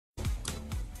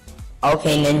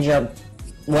Okay, ninja,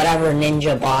 whatever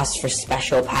ninja boss for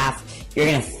special path, you're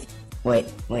gonna, wait,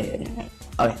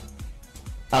 okay.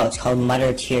 Oh, it's called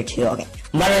Mutter Tier 2, okay.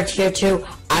 Mutter Tier 2,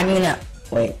 I'm gonna,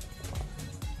 wait.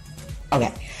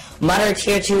 Okay, Mutter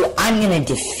Tier 2, I'm gonna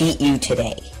defeat you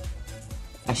today.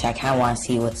 Actually, I kinda wanna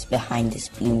see what's behind this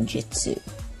Bloom Jitsu.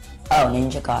 Oh,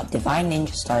 Ninja God, Divine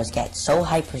Ninja Stars get so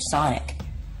hypersonic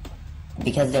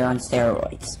because they're on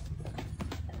steroids.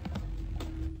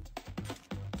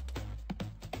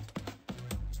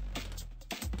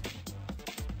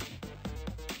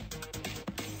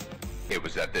 It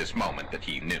was at this moment that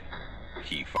he knew.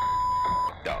 He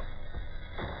f***ed up.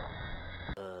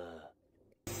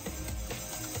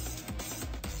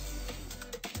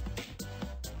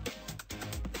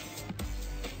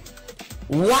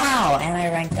 Wow, and I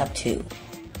ranked up too.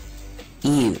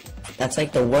 Ew, that's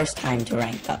like the worst time to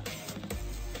rank up.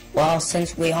 Well,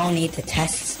 since we all need to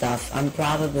test stuff, I'm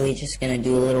probably just gonna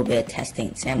do a little bit of testing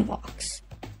in Sandbox.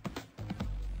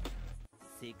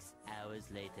 6 hours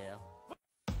later.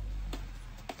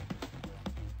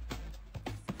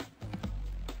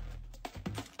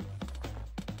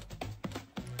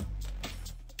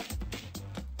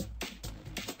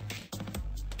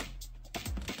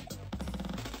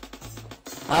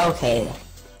 Okay,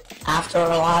 after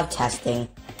a lot of testing,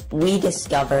 we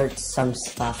discovered some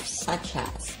stuff such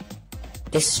as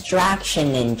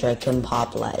Distraction Ninja can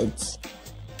pop leads,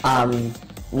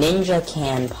 Ninja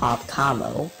can pop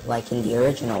camo, like in the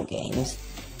original games,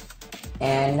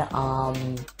 and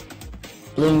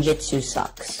Bloom Jitsu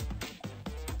sucks.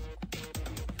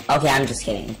 Okay, I'm just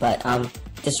kidding, but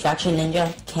Distraction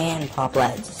Ninja can pop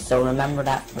leads, so remember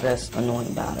that for this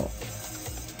annoying battle.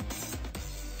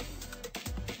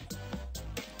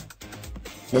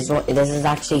 This is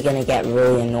actually gonna get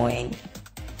really annoying.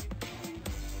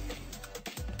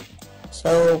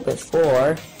 So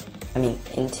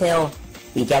until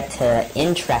we get to the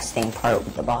interesting part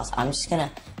with the boss, I'm just gonna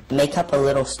make up a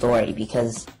little story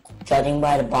because judging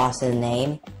by the boss's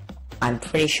name, I'm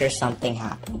pretty sure something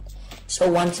happened.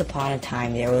 So once upon a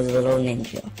time, there was a little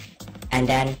ninja, and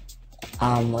then,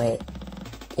 the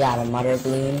Mother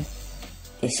Bloom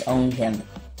disowned him.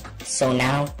 So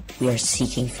now we are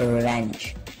seeking for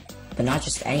revenge. But not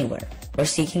just anywhere. We're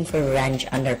seeking for revenge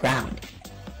underground.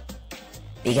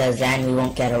 Because then we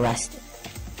won't get arrested.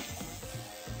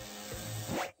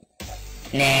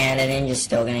 Nah, the ninja's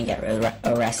still gonna get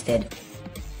arrested.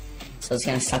 So it's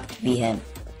gonna suck to be him.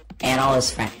 And all his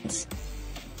friends.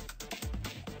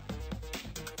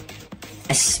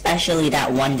 Especially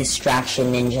that one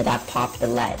distraction ninja that popped the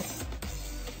lead.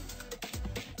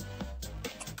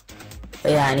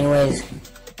 But yeah, anyways.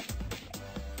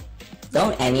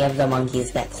 Don't any of the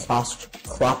monkeys get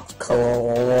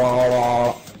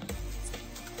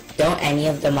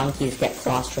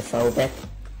claustrophobic?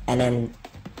 And then...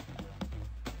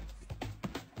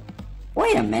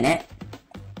 Wait a minute.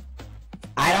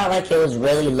 I thought like it was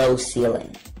really low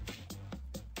ceiling.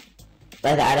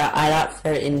 Like I thought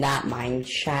for in that mine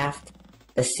shaft,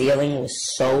 the ceiling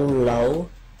was so low.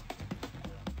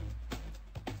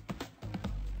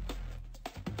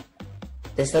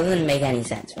 This doesn't make any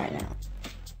sense right now.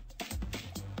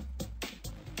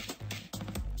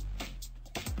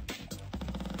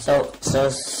 So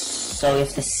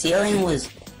if the ceiling was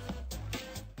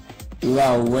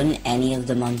low, wouldn't any of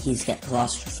the monkeys get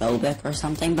claustrophobic or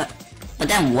something? But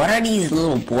then what are these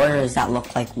little borders that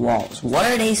look like walls?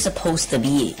 What are they supposed to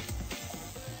be?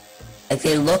 Like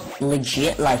they look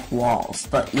legit like walls,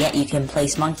 but yet you can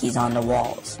place monkeys on the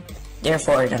walls.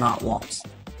 Therefore, they're not walls.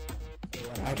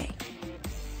 What are they?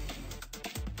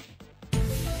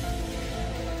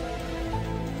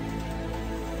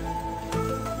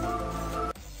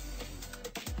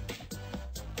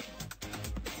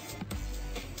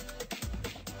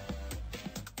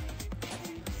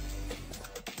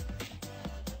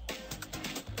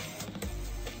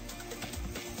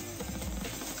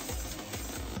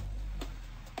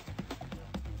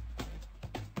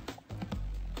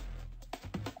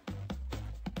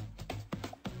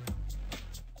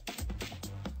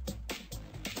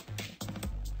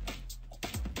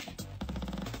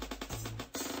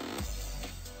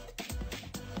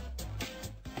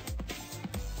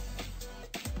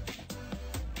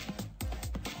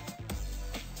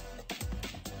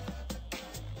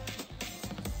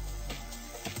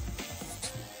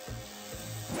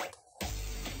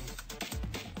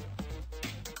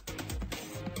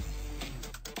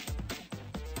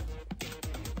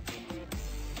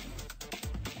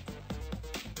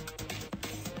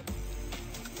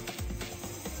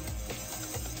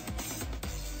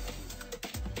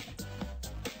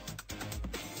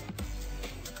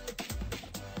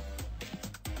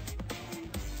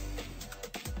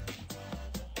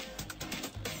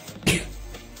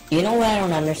 You know what I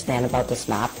don't understand about this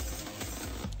map?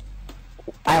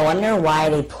 I wonder why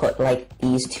they put, like,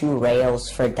 these two rails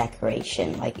for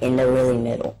decoration, like, in the really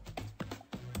middle.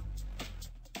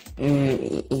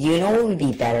 You know what would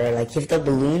be better? Like, if the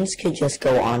balloons could just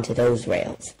go onto those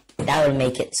rails. That would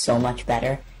make it so much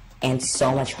better, and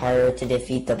so much harder to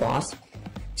defeat the boss.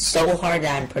 So hard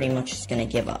that I'm pretty much just gonna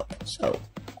give up. So,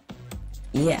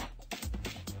 yeah.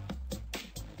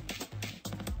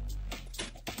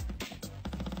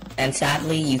 And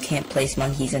sadly, you can't place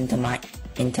monkeys into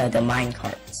the mine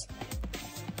carts.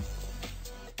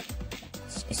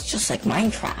 It's just like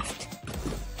Minecraft.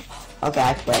 Okay,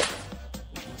 I quit.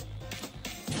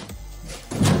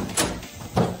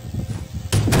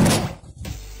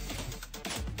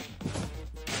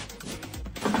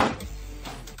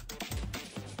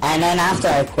 And then after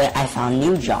I quit, I found a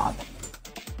new job.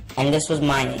 And this was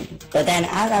mining. But then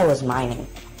as I was mining,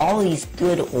 all these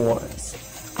good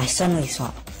ores, I suddenly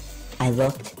saw, I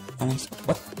looked, and I said,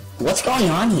 what's going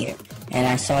on here? And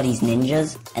I saw these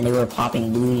ninjas, and they were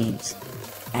popping balloons.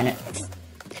 And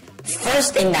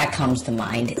first thing that comes to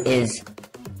mind is,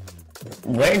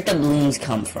 where'd the balloons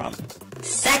come from?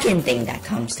 Second thing that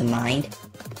comes to mind,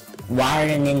 why are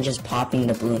the ninjas popping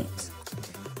the balloons?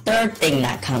 Third thing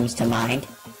that comes to mind,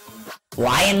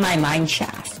 why in my mine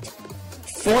shaft?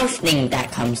 Fourth thing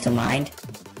that comes to mind,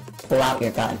 pull out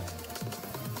your gun.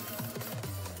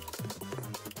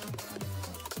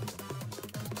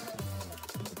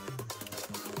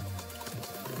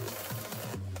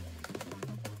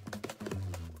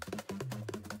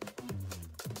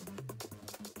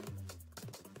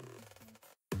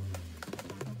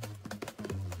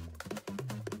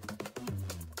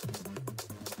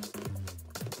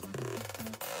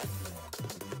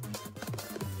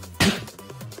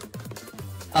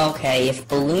 Okay, if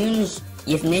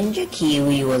Ninja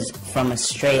Kiwi was from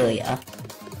Australia,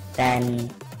 then,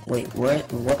 wait,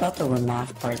 what about the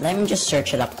remap part? Let me just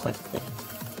search it up quickly.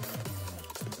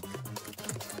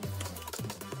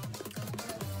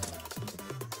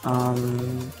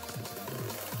 I'm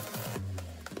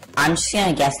just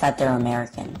gonna guess that they're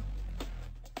American.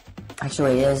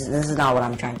 Actually, wait, this is not what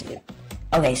I'm trying to do.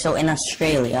 Okay, so in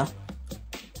Australia,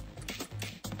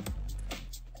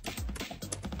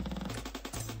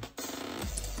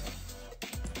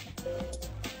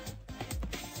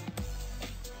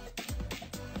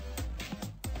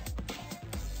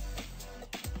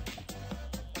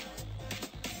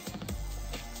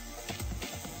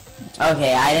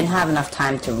 okay, I didn't have enough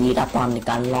time to read up on the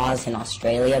gun laws in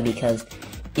Australia because,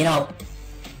 you know,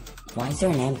 why is there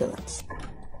an ambulance?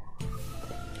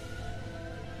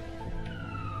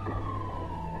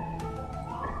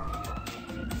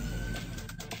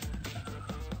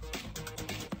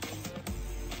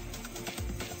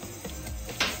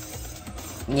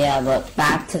 Yeah, but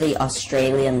back to the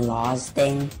Australian laws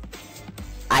thing.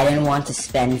 I didn't want to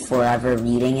spend forever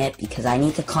reading it because I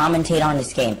need to commentate on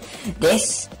this game.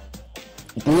 This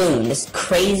balloon, this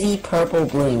crazy purple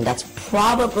balloon that's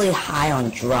probably high on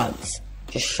drugs,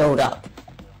 just showed up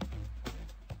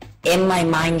in my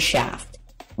mine shaft.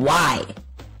 Why?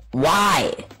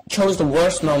 Why? Chose the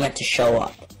worst moment to show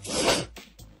up.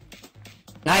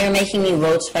 Now you're making me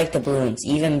road spike the balloons,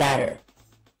 even better.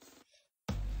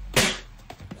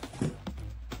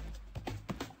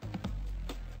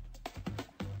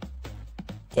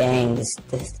 Dang, this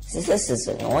is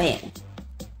annoying.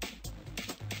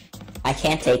 I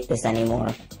can't take this anymore.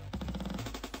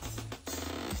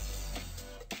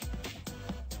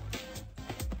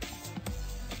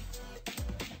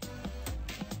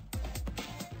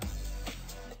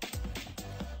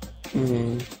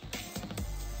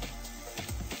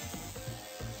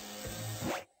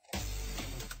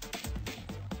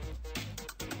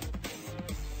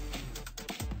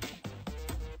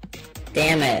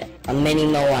 Damn it, a mini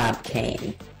Moab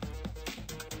came.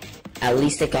 At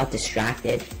least it got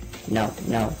distracted. No,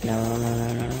 no, no, no,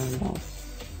 no, no, no, no.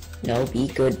 No, be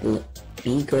good,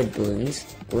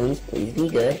 balloons. Balloons, please be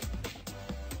good.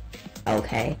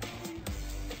 Okay.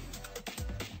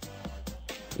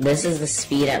 This is the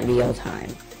speed at real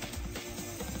time.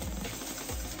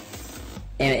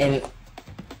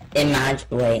 Imagine,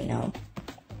 wait, no.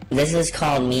 This is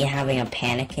called me having a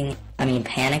panic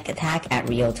attack at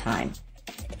real time.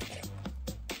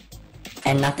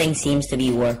 And nothing seems to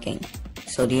be working.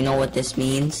 So do you know what this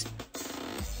means?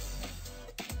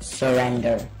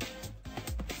 Surrender.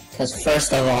 Because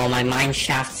first of all, my mine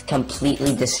shaft's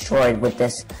completely destroyed with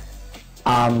this,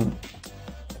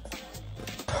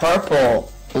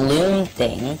 purple balloon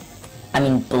thing,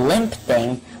 blimp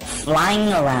thing,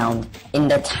 flying around in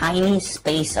the tiny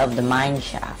space of the mine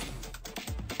shaft.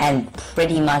 And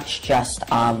pretty much just,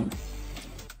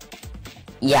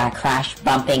 yeah, crash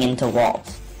bumping into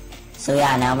walls. So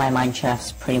yeah, now my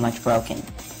Minecraft's pretty much broken.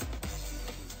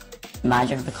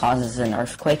 Imagine if it causes an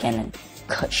earthquake and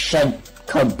it should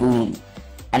kaboom.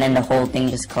 And then the whole thing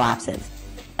just collapses.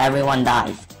 Everyone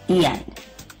dies. The end.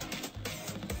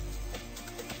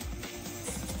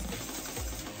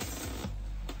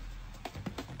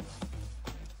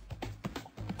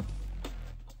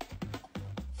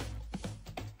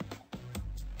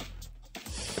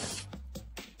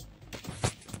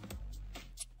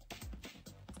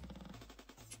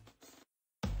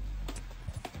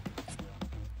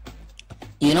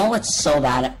 You know what's so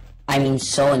bad? I mean,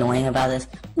 so annoying about this?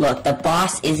 Look, the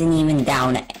boss isn't even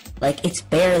down. Like, it's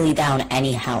barely down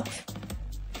any health.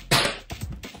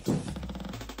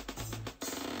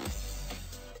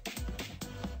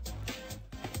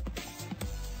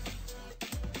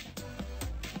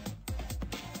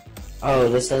 Oh,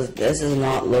 this is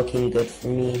not looking good for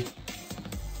me.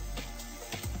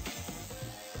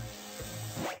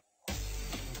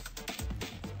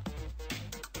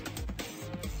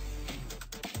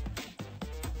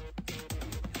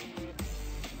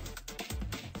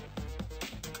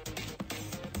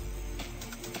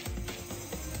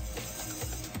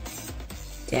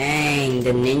 Dang,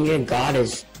 the ninja god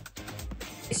it's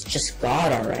just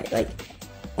god, alright. Like,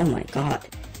 oh my god.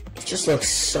 It just looks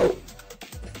so,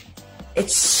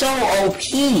 it's so OP.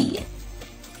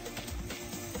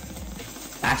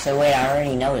 Actually, wait, I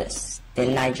already noticed.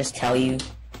 Didn't I just tell you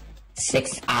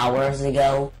 6 hours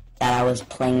ago that I was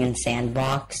playing in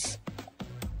Sandbox?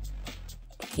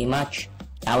 Pretty much.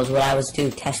 That was what I was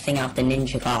doing, testing out the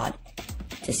ninja god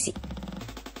to see.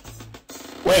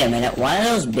 Wait a minute, one of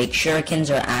those big shurikens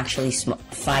are actually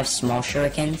 5 small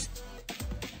shurikens?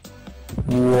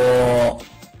 Whoa.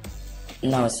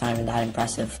 No, it's not even that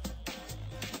impressive.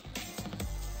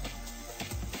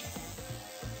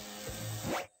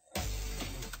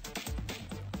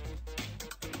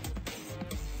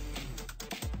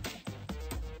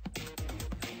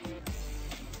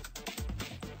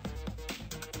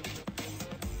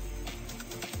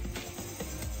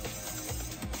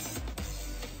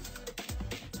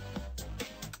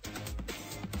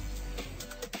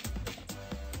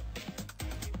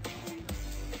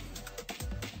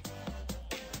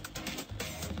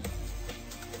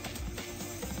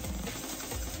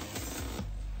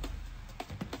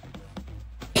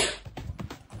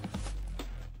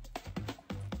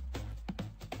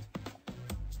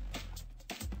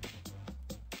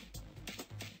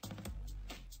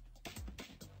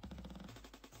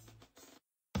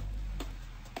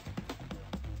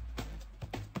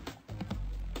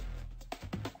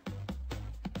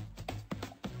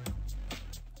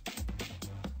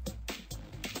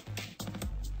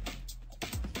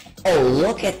 Oh,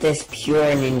 look at this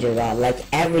pure ninja god. Like,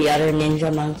 every other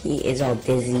ninja monkey is all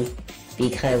dizzy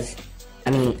because, I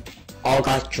mean, all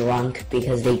got drunk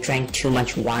because they drank too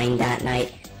much wine that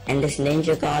night. And this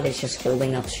ninja god is just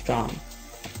holding up strong.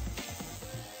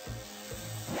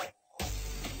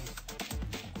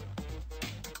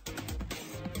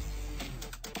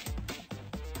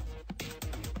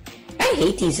 I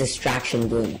hate these distraction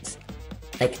balloons.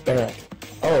 Like, they're like,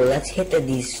 oh, let's hit the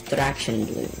distraction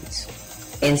balloons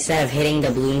instead of hitting the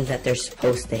balloons that they're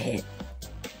supposed to hit.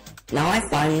 Now I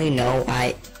finally know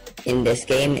why in this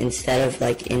game, instead of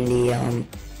like in the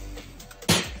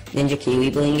Ninja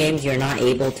Kiwi balloon games, you're not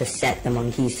able to set the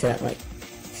monkeys to like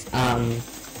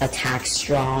attack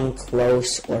strong,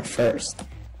 close, or first.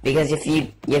 Because if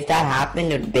that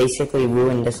happened, it would basically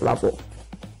ruin this level.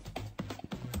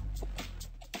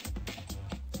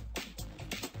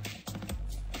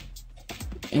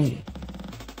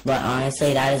 But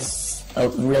honestly, that is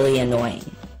really annoying.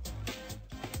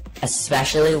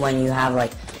 Especially when you have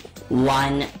like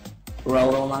one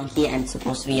Roto Monkey and it's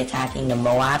supposed to be attacking the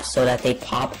Moab so that they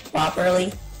pop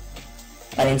properly.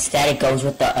 But instead it goes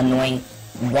with the annoying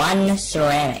one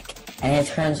ceramic. And it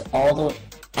turns all the...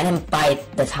 And then by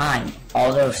the time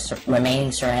all the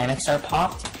remaining ceramics are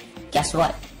popped, guess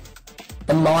what?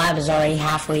 The Moab is already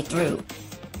halfway through.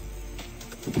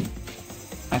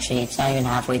 Actually, it's not even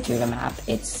halfway through the map.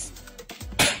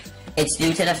 It's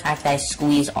due to the fact that I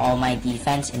squeeze all my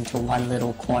defense into one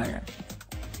little corner.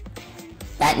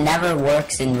 That never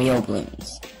works in real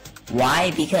balloons.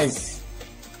 Why? Because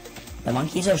the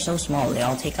monkeys are so small, they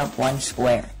all take up one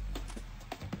square.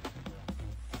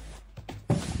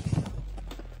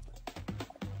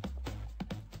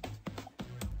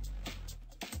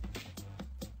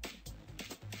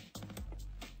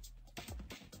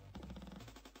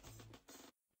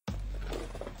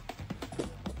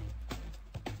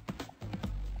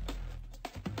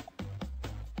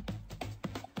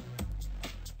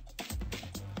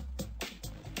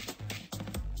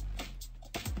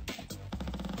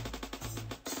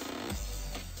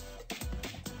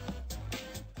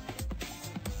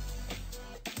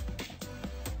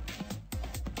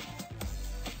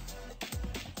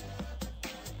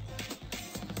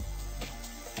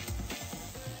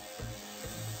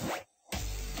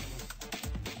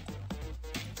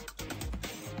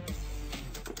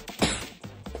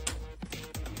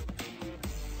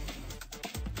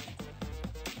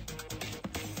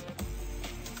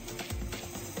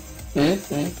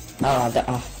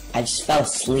 I just fell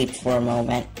asleep for a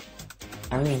moment.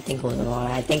 I don't even think it was a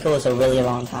moment. I think it was a really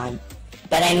long time.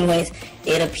 But anyways,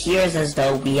 it appears as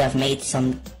though we have made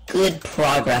some good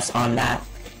progress on that,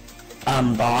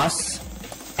 boss.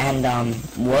 And,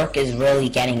 work is really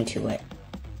getting to it.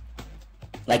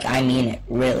 Like, I mean it,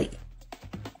 really.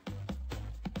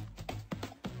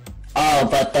 Oh,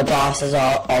 but the bosses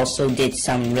also did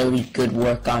some really good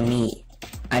work on me.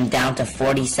 I'm down to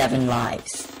 47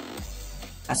 lives.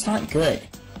 That's not good.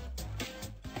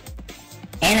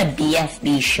 And a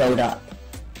BFB showed up.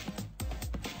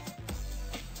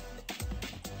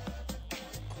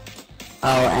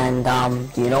 Oh, and,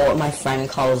 do you know what my friend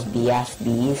calls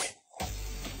BFBs?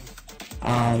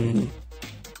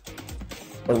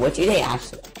 Wait, what do they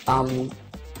actually,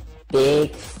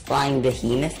 big flying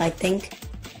behemoth, I think?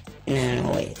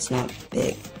 No, wait, it's not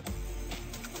big.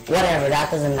 Whatever,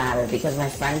 that doesn't matter, because my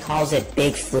friend calls it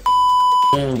big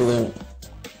f***ing balloon.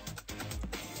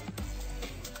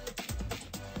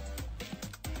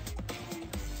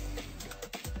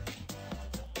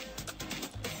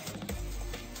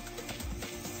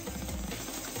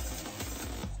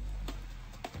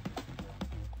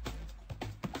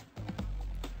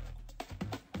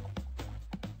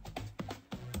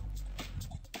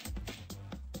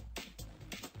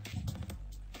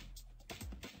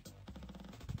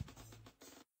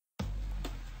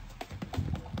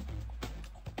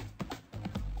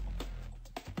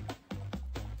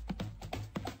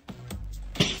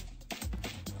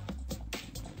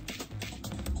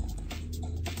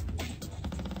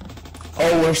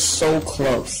 Oh, we're so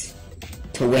close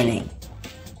to winning.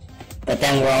 But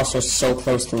then we're also so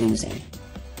close to losing.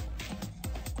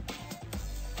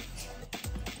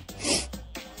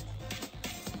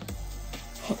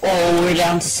 Oh, we're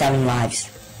down to 7 lives.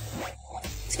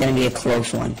 It's gonna be a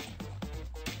close one.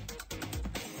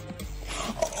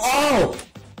 Oh!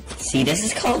 See, this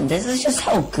is just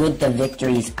how good the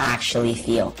victories actually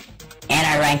feel. And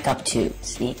I rank up too,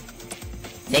 see?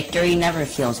 Victory never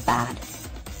feels bad.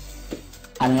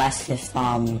 Unless if,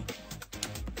 yeah,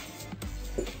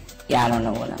 I don't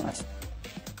know what unless.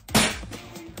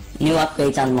 New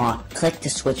upgrades unlocked. Click to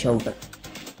switch over.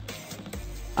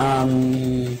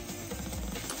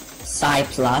 Psi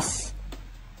Plus.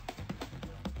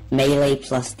 Melee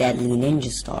plus Deadly Ninja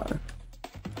Star.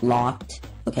 Locked.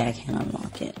 Okay, I can't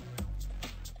unlock it.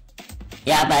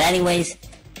 Yeah, but anyways.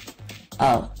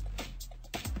 Oh.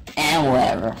 And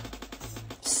whatever.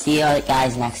 See you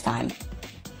guys next time.